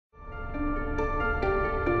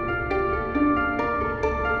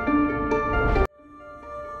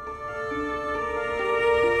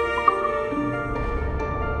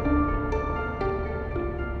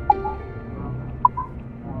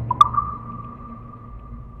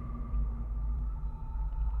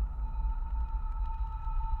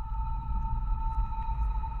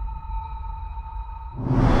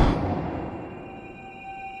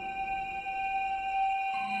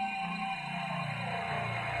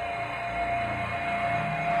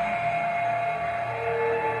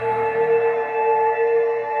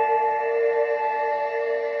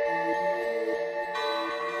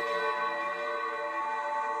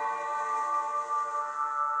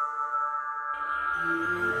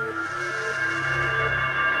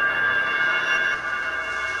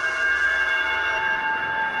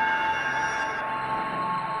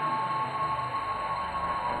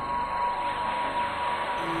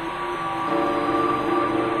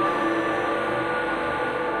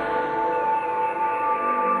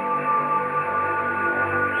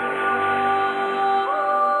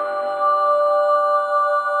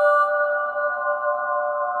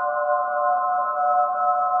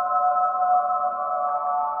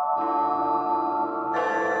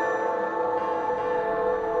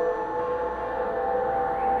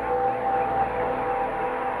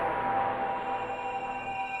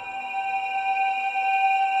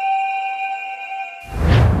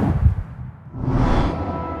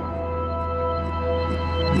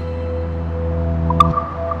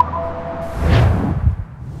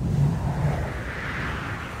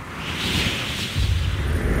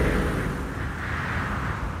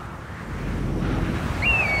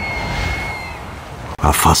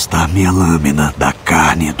Afastar minha lâmina da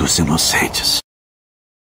carne dos inocentes.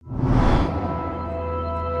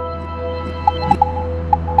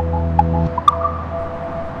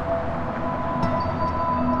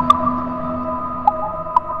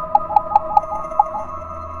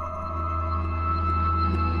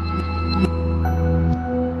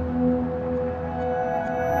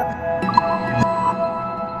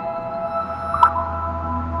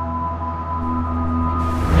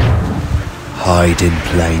 Hide in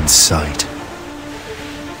plain sight.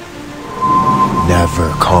 Never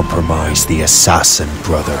compromise the Assassin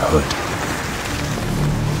Brotherhood.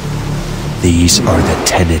 These are the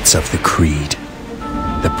tenets of the Creed,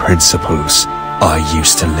 the principles I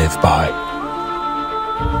used to live by.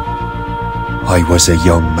 I was a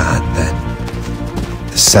young man then.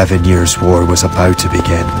 The 7 Years' War was about to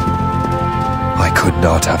begin. I could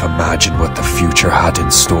not have imagined what the future had in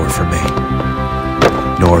store for me,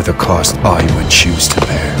 nor the cost I would choose to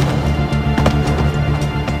bear.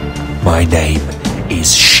 My name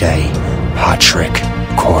is Shay Patrick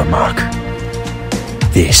Cormac.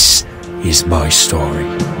 This is my story.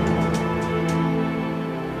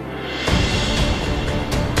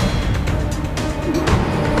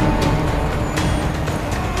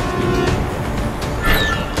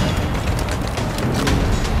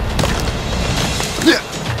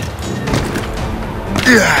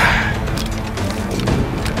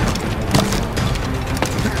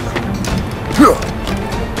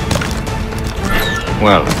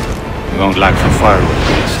 Well, we won't lack for firewood,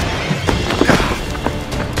 please.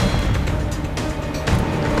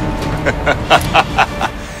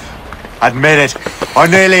 Admit it, I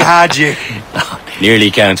nearly had you. Nearly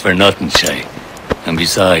counts for nothing, Shay. And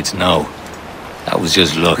besides, no. That was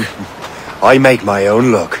just luck. I make my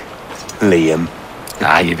own luck, Liam.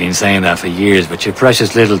 You've been saying that for years, but you're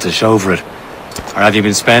precious little to show for it. Or have you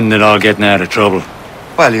been spending it all getting out of trouble?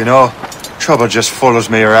 Well, you know, trouble just follows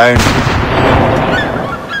me around.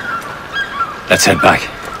 Let's head back.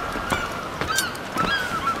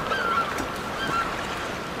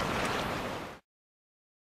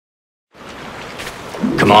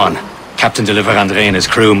 Come on. Captain de Andre and his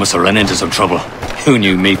crew must have run into some trouble. Who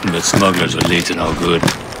knew meeting with smugglers would lead to no good?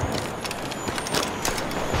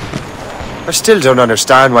 I still don't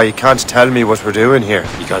understand why you can't tell me what we're doing here.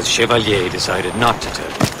 Because Chevalier decided not to tell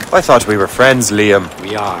you. I thought we were friends, Liam.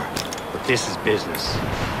 We are. But this is business.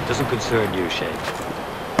 It doesn't concern you, Shay.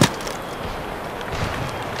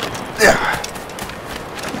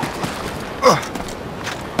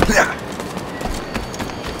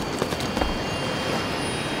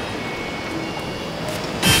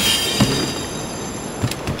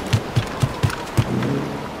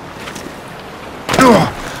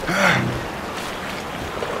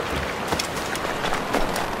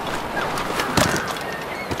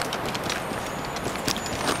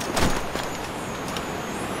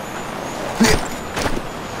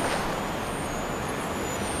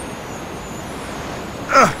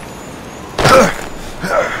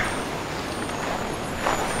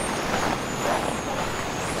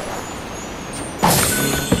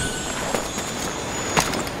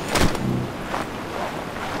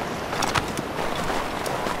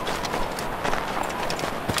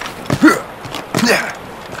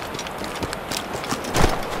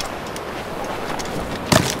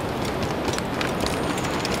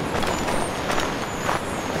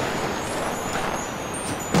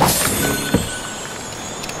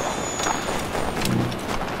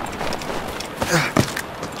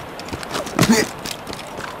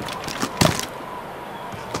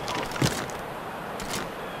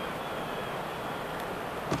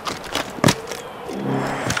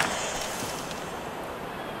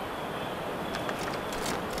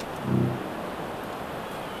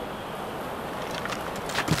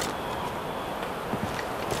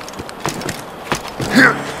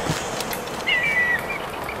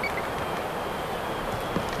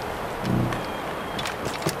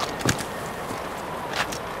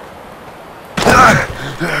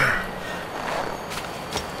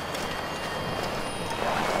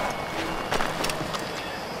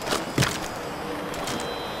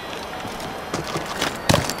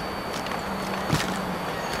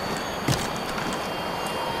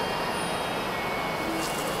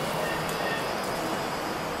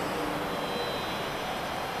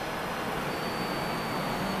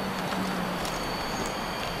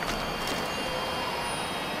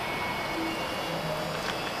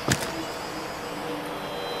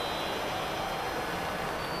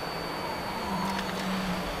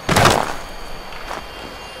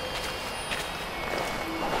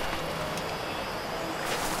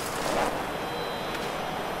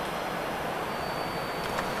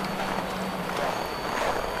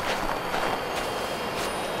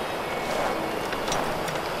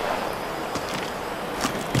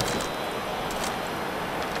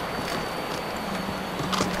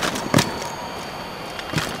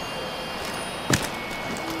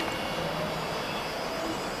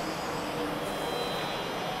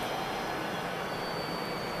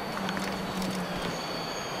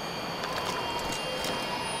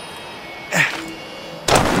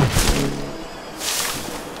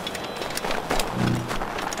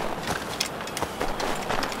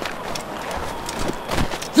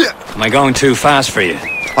 Am I going too fast for you?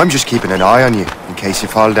 I'm just keeping an eye on you, in case you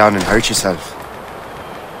fall down and hurt yourself.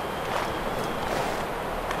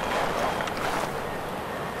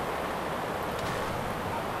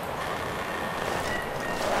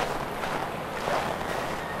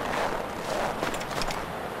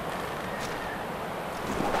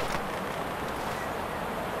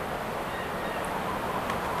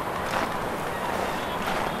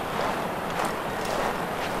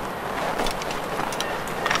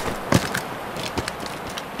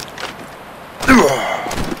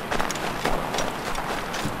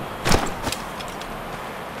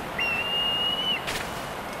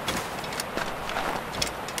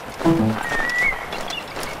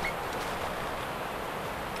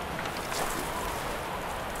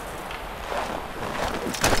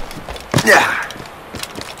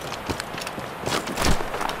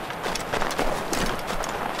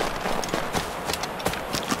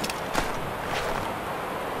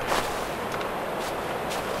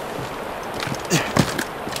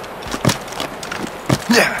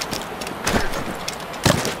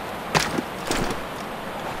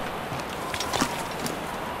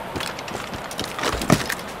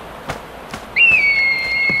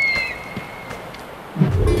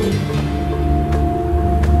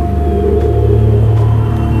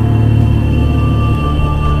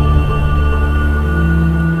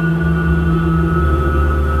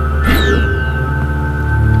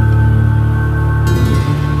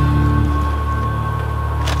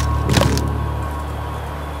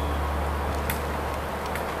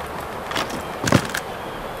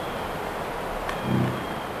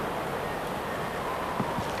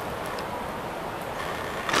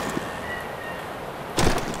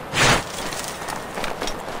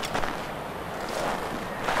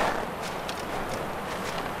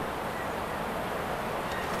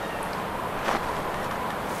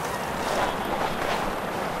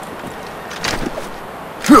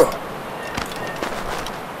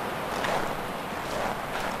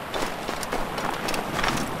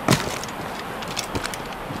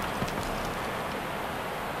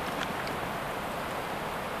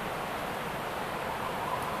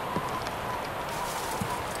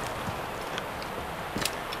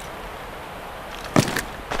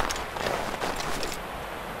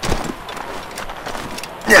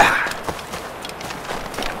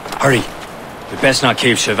 Hurry. We best not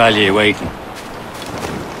keep Chevalier waiting.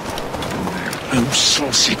 Où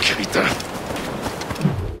sont ces crétins?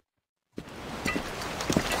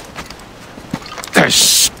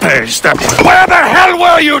 Where the hell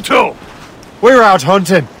were you two? We're out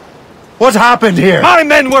hunting. What happened here? My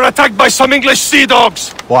men were attacked by some English sea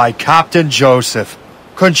dogs. Why, Captain Joseph,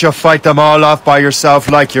 couldn't you fight them all off by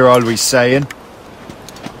yourself like you're always saying?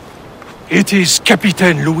 It is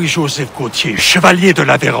Capitaine Louis-Joseph Gauthier, Chevalier de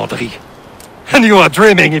la Vérendrye. And you are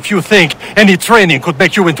dreaming if you think any training could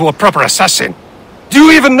make you into a proper assassin. Do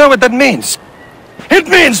you even know what that means? It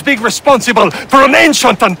means being responsible for an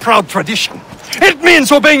ancient and proud tradition. It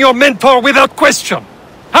means obeying your mentor without question.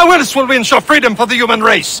 How else will we ensure freedom for the human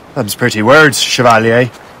race? Them's pretty words, Chevalier.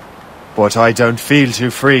 But I don't feel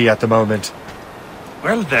too free at the moment.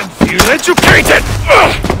 Well then, feel educated!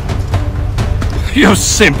 Ugh! You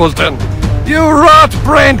simpleton! You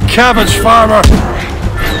rot-brained cabbage farmer!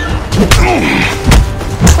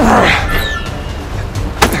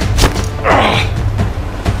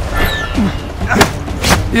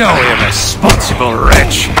 You irresponsible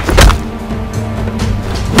wretch!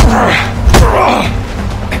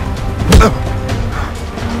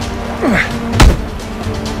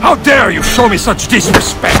 How dare you show me such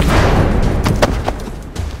disrespect?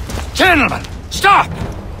 Gentlemen, stop!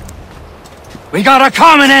 We got a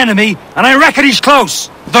common enemy, and I reckon he's close.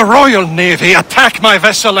 The Royal Navy attack my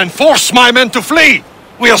vessel and force my men to flee.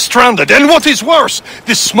 We are stranded, and what is worse,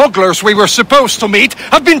 the smugglers we were supposed to meet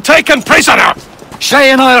have been taken prisoner.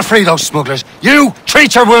 Shay and I'll free those smugglers. You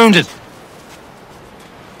treat your wounded.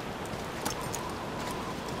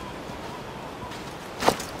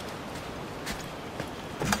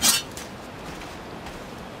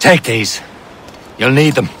 Take these. You'll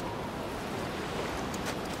need them.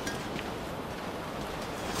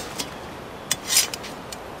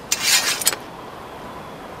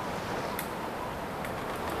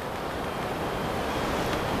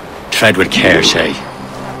 Tread with care, Shay.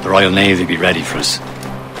 The Royal Navy will be ready for us.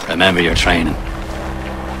 Remember your training.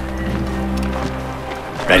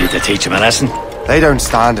 Ready to teach them a lesson? They don't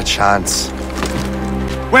stand a chance.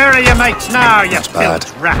 Where are your mates now, you bad.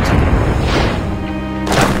 filth rat?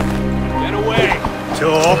 Get away!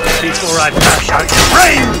 Talk before I bash out your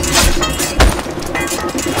brains!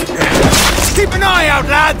 Keep an eye out,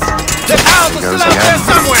 lads! The pals are still out there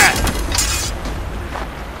somewhere!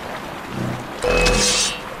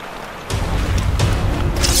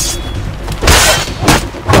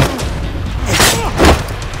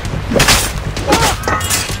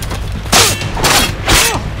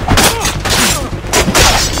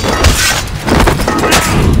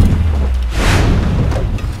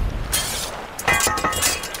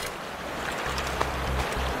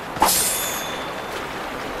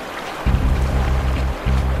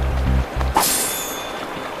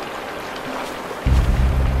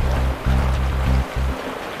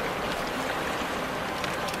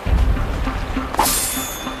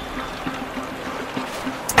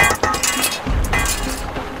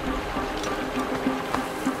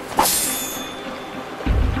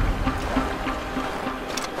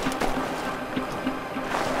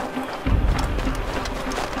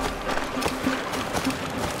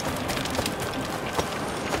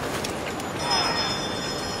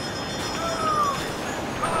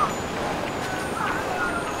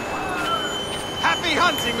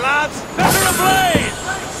 Hunting, lads! Set her ablaze!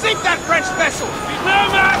 Sink that French vessel! She's no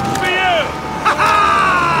match for you! Ha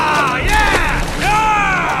ha! Yeah!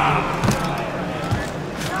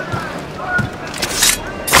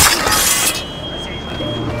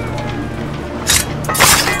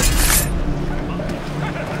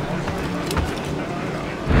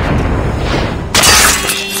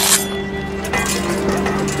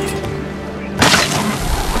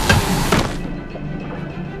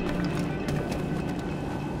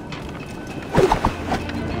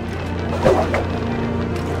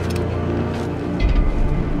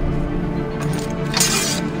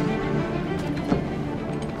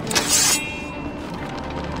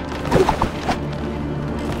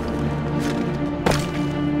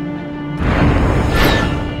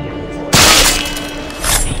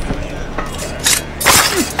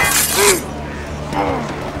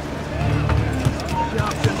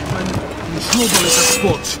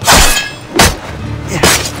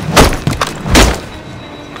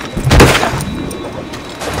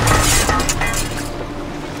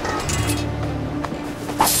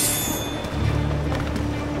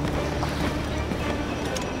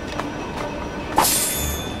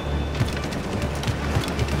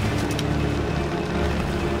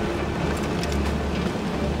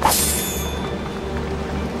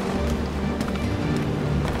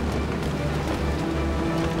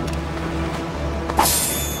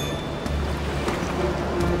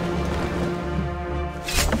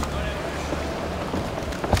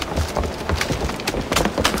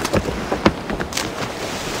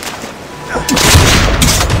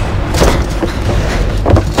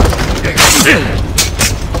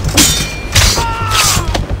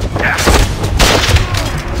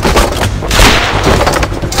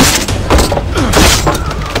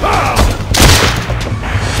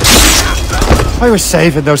 I was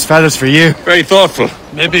saving those fellas for you. Very thoughtful.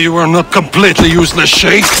 Maybe you were not completely useless,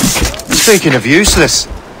 Shay. Speaking of useless,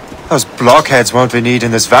 those blockheads won't be needing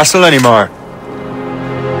this vessel anymore.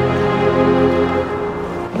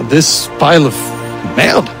 This pile of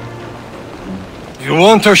mail? You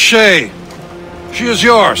want her, Shay? She is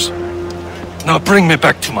yours. Now bring me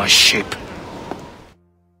back to my ship.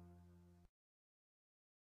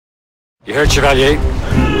 You heard, Chevalier?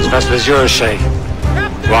 This vessel is yours, Shay.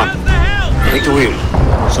 Go on. Take the wheel.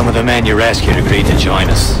 Some of the men you rescued agreed to join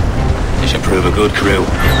us. They should prove a good crew.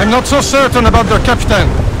 I'm not so certain about their captain,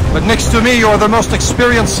 but next to me you are the most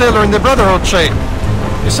experienced sailor in the Brotherhood, Shay.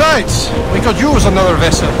 Besides, we could use another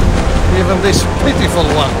vessel. Even this pitiful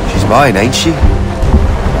one. She's mine, ain't she?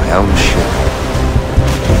 My own ship.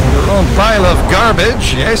 Your own pile of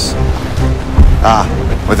garbage, yes? Ah,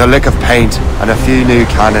 with a lick of paint and a few new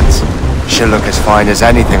cannons, she'll look as fine as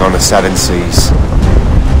anything on the seven seas.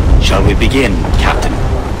 Shall we begin, Captain?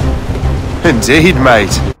 Indeed,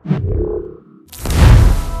 mate.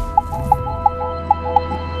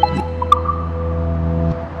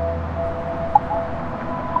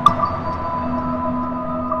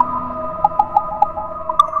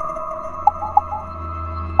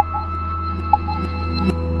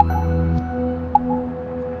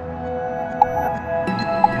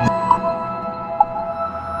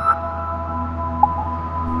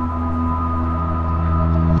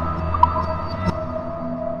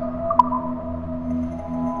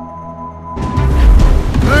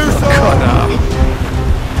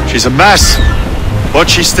 She's a mess, but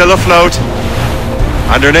she's still afloat.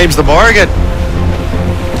 And her name's the Morgan.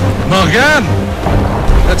 Morgan!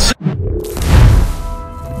 That's...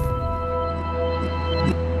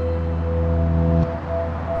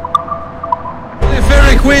 The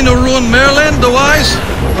fairy queen who ruined Merlin, the wise?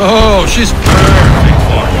 Oh, she's perfect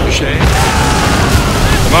for you, Shay.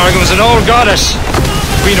 The Morgan was an old goddess,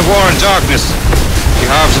 queen of war and darkness. She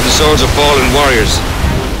harvested the souls of fallen warriors.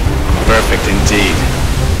 Perfect indeed.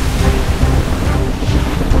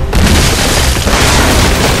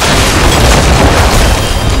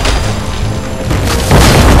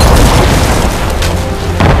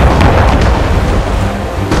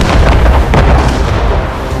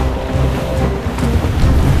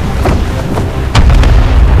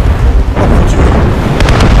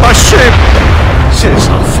 A ship! She's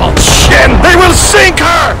a false shin! They will sink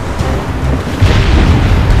her!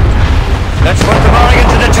 Let's put the Morgan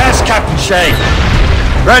to the test, Captain Shay.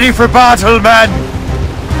 Ready for battle, men!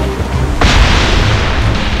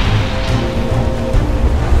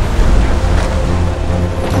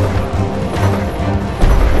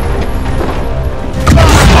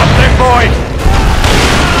 Something, boy!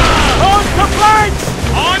 On the planks!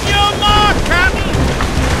 On your mark, Captain!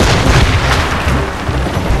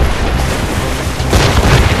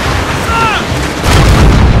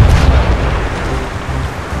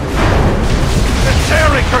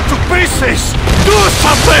 Tearing her to pieces! Do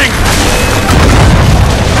something!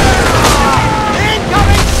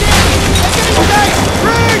 Incoming ship! Engage!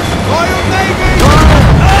 Bridge! Royal Navy!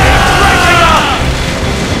 Breaking up!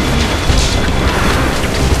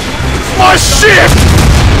 My ship!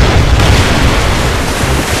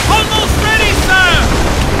 Almost ready, sir!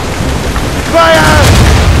 Fire!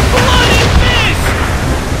 Bloody miss!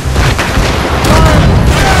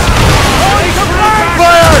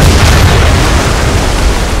 Fire!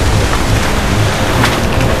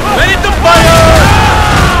 Ready to fire!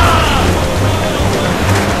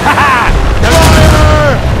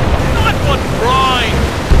 Fire! Not one brine!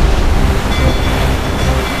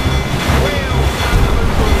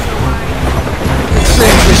 It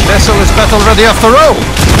seems this vessel is battle ready after all.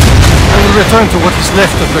 I will return to what is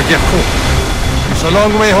left of the Gerko. It's a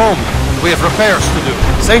long way home, and we have repairs to do.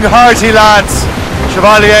 Sing hearty, lads!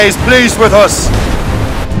 Chevalier is pleased with us.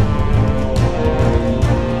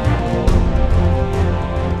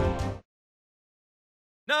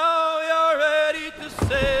 Now you're ready to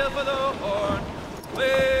sail for the Horn.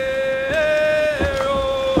 We're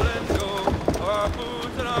rolling go. Our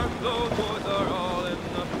boots and our clothes both are all in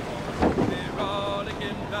the port. We're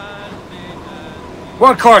rollicking dandy.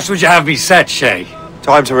 What course would you have me set, Shay?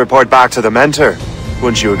 Time to report back to the mentor.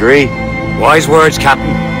 Wouldn't you agree? Wise words,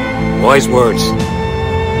 Captain. Wise words.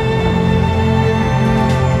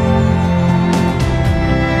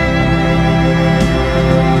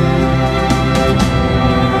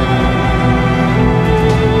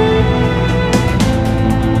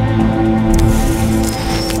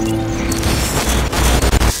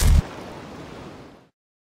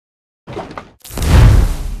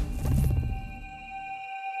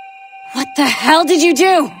 What the hell did you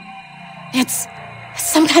do? It's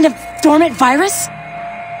some kind of dormant virus?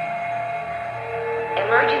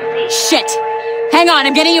 Emergency. Shit! Hang on,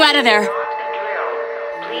 I'm getting you out of there. Not a drill.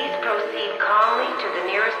 Please proceed calmly to the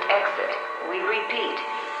nearest exit. We repeat,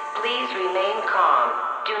 please remain calm.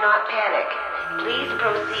 Do not panic. Please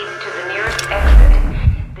proceed to the nearest exit.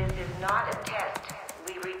 This is not a test.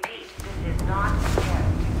 We repeat, this is not a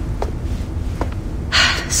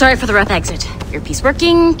test. Sorry for the rough exit. Earpiece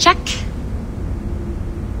working, check.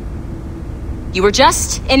 You were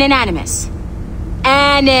just an animus.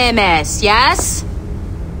 Animus, yes?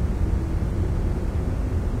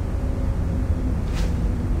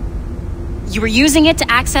 You were using it to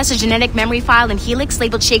access a genetic memory file in Helix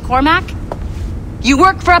labeled Shay Cormac? You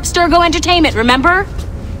work for Abstergo Entertainment, remember?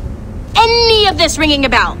 Any of this ringing a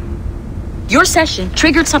bell? Your session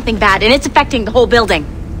triggered something bad, and it's affecting the whole building.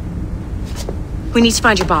 We need to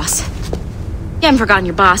find your boss. You haven't forgotten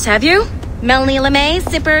your boss, have you? Melanie LeMay,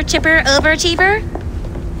 zipper, chipper, overachiever?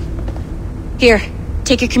 Here,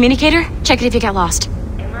 take your communicator, check it if you get lost.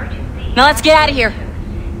 Emergency. Now let's get out of here.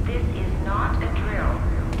 This is not a drill.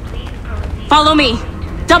 Please proceed. Follow me.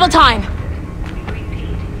 Double time. We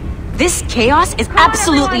repeat. This chaos is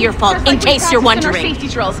absolutely your fault, in case you're wondering. Safety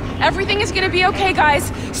drills. Everything is gonna be okay,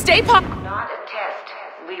 guys. Stay Not a test.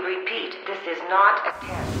 We repeat, this is not a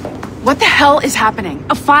test. What the hell is happening?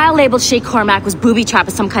 A file labeled Shay Cormac was booby-trapped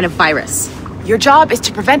with some kind of virus. Your job is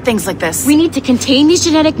to prevent things like this. We need to contain these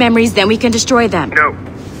genetic memories, then we can destroy them. No.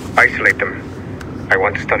 Isolate them. I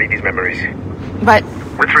want to study these memories. But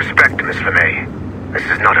With respect, Miss LeMay, this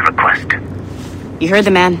is not a request. You heard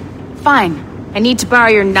the man. fine. I need to borrow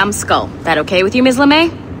your numbskull. That okay with you, Ms.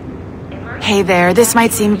 LeMay? Hey there, this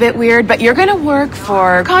might seem a bit weird, but you're gonna work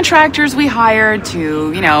for contractors we hired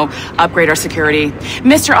to, upgrade our security.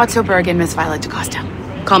 Mr. Otto Berg and Miss Violet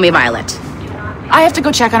DaCosta. Call me Violet. I have to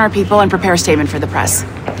go check on our people and prepare a statement for the press.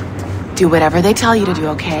 Do whatever they tell you to do,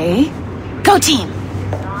 okay? Go team!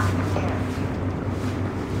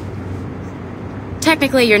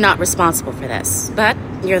 Technically, you're not responsible for this, but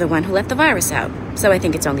you're the one who let the virus out, so I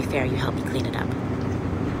think it's only fair you help me clean it up.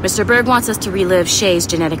 Mr. Berg wants us to relive Shay's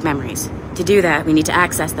genetic memories. To do that, we need to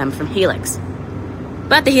access them from Helix.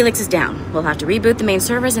 But the Helix is down. We'll have to reboot the main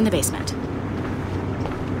servers in the basement.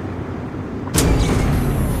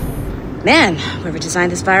 Man, whoever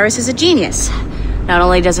designed this virus is a genius. Not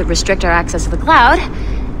only does it restrict our access to the cloud,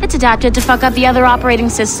 it's adapted to fuck up the other operating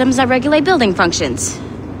systems that regulate building functions.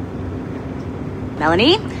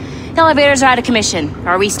 Melanie? The elevators are out of commission.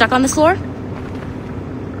 Are we stuck on this floor?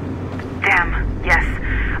 Damn, yes.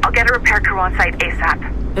 I'll get a repair crew on site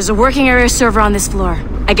ASAP. There's a working area server on this floor.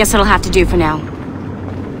 I guess that'll have to do for now.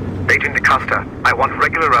 Agent DaCosta, I want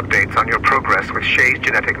regular updates on your progress with Shay's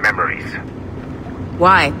genetic memories.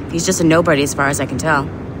 Why? He's just a nobody as far as I can tell.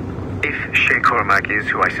 If Shay Cormac is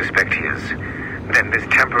who I suspect he is, then this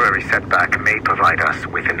temporary setback may provide us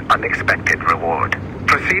with an unexpected reward.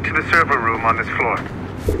 Proceed to the server room on this floor.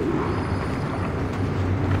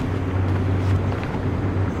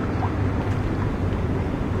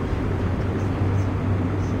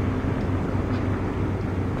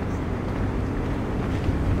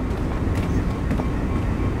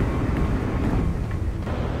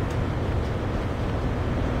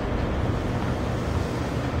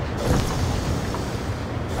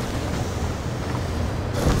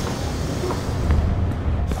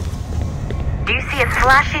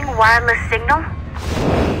 Flashing wireless signal?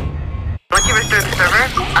 Once you restore the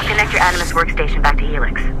server, I'll connect your Animus workstation back to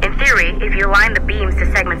Helix. In theory, if you align the beams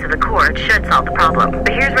to segments of the core, it should solve the problem.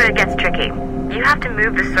 But here's where it gets tricky. You have to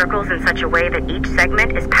move the circles in such a way that each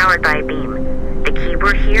segment is powered by a beam. The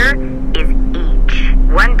keyword here is each.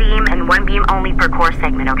 One beam and one beam only per core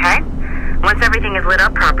segment, okay? Once everything is lit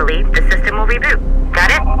up properly, the system will reboot.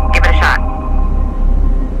 Got it? Give it a shot.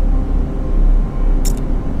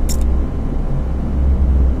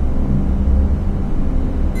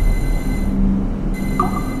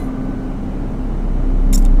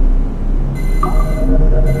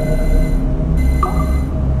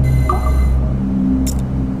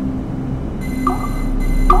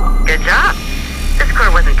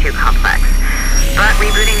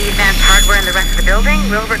 And the rest of the building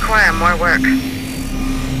will require more work.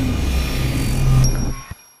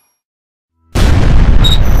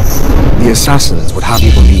 The assassins would have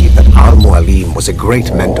you believe that Al-Mualim was a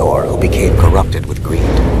great mentor who became corrupted with greed,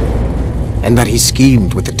 and that he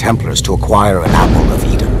schemed with the Templars to acquire an apple of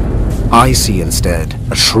Eden. I see instead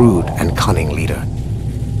a shrewd and cunning leader,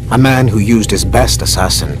 a man who used his best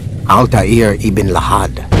assassin, Altair ibn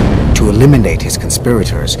Lahad, to eliminate his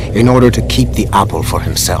conspirators in order to keep the apple for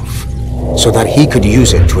himself, so that he could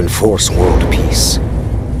use it to enforce world peace.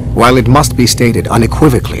 While it must be stated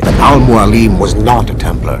unequivocally that Al-Mualim was not a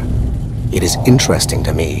Templar, it is interesting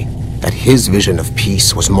to me that his vision of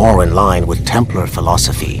peace was more in line with Templar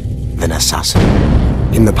philosophy than assassin.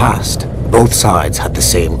 In the past, both sides had the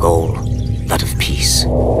same goal, that of peace.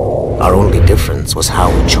 Our only difference was how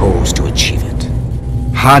we chose to achieve it.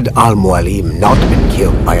 Had Al-Mualim not been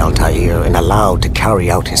killed by Altair and allowed to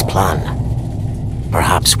carry out his plan,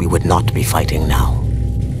 perhaps we would not be fighting now.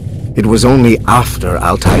 It was only after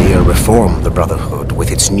Altair reformed the Brotherhood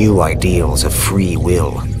with its new ideals of free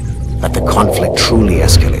will that the conflict truly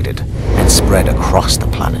escalated and spread across the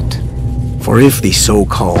planet. For if the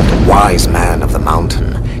so-called wise man of the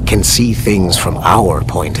mountain can see things from our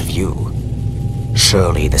point of view,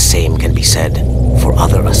 surely the same can be said for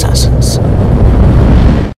other assassins.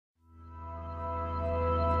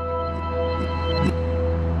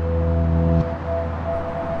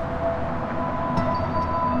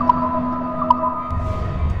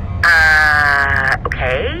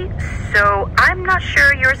 Okay, so I'm not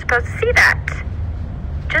sure you're supposed to see that.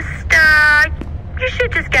 You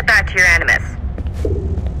should just get back to your Animus.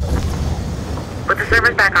 With the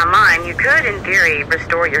servers back online, you could, in theory,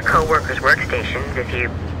 restore your co-workers' workstations if you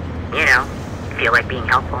feel like being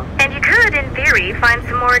helpful. And you could, in theory, find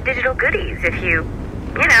some more digital goodies if you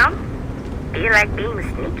feel like being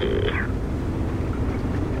sneaky.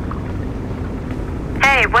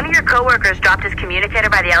 Hey, one of your co-workers dropped his communicator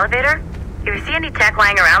by the elevator. If you see any tech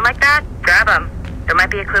lying around like that, grab them. There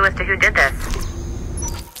might be a clue as to who did this.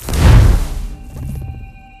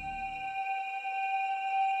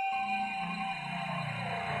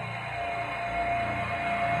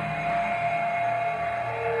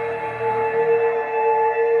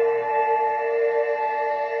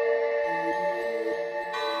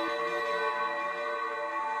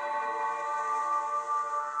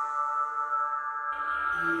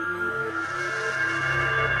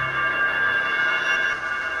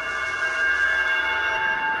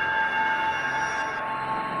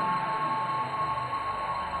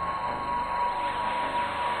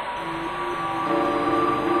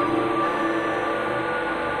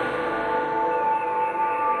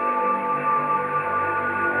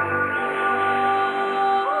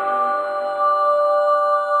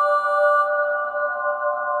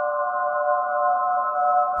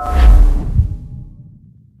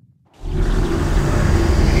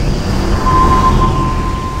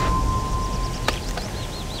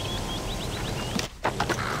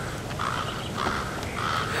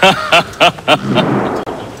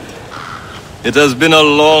 It has been a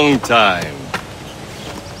long time.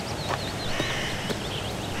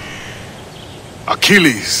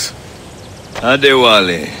 Achilles.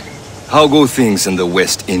 Adewale, how go things in the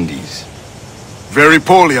West Indies? Very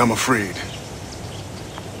poorly, I'm afraid.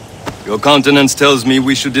 Your countenance tells me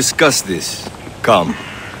we should discuss this. Come.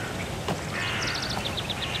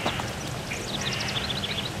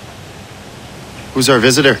 Who's our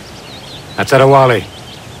visitor? That's Adewale,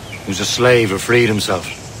 who's a slave who freed himself,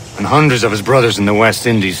 and hundreds of his brothers in the West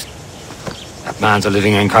Indies. That man's a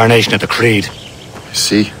living incarnation of the Creed. I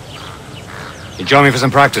see. You join me for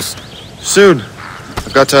some practice? Soon.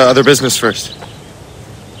 I've got other business first.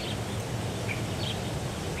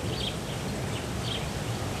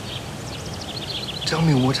 Tell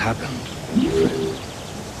me what happened.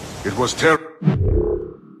 It was terrible.